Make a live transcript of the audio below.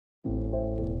Hey,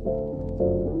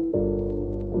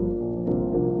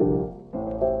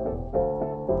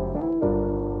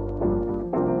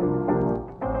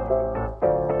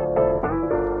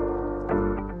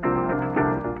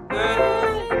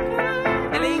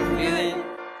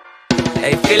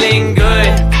 feeling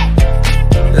good,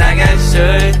 like I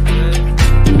should.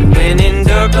 When in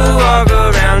dark, I walk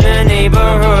around the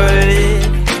neighborhood.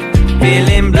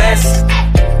 Feeling blessed,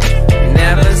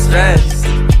 never stressed.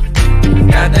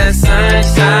 Got that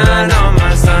sunshine on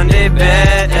my Sunday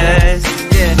best.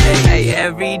 Yeah, hey,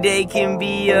 every day can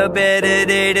be a better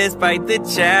day despite the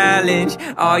challenge.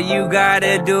 All you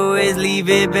gotta do is leave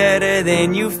it better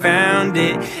than you found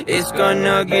it. It's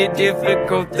gonna get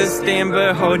difficult to stand,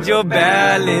 but hold your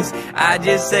balance. I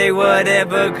just say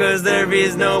whatever, cause there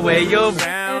is no way you're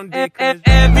around it.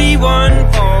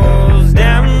 Everyone falls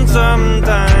down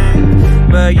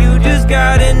sometime, but you just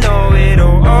gotta know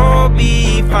it'll all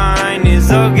be fine.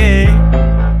 It's okay.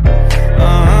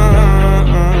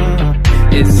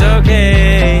 It's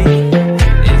okay.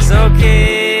 It's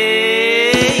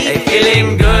okay. Hey,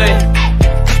 feeling good,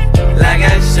 like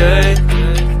I should.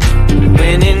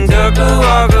 When in dark, I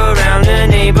walk around the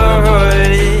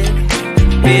neighborhood.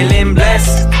 Feeling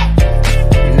blessed,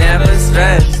 never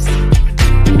stressed.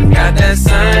 Got that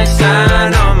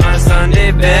sunshine on my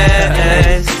Sunday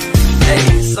best.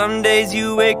 Hey, some days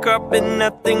you wake up and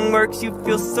nothing works, you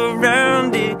feel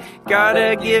surrounded.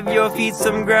 Gotta give your feet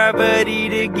some gravity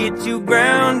to get you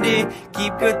grounded.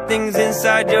 Keep good things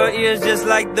inside your ears just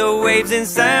like the waves and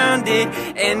sound it.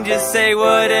 And just say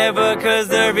whatever, cause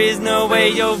there is no way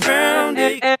you're around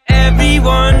it.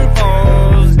 Everyone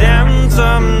falls down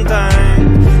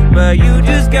sometime, but you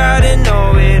just gotta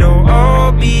know it'll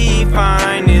all be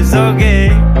fine. It's okay.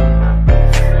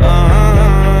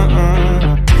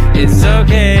 It's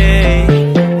okay.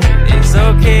 It's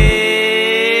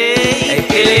okay. Hey,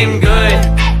 feeling good,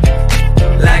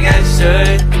 like I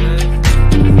should.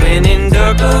 When in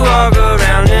dark, I walk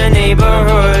around the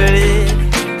neighborhood.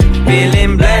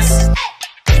 Feeling blessed,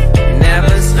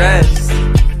 never stressed.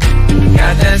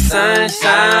 Got that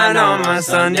sunshine on my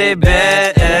Sunday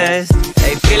best.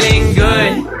 Hey, feeling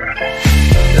good,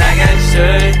 like I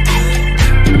should.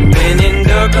 When in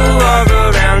dark, I walk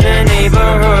around the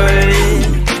neighborhood.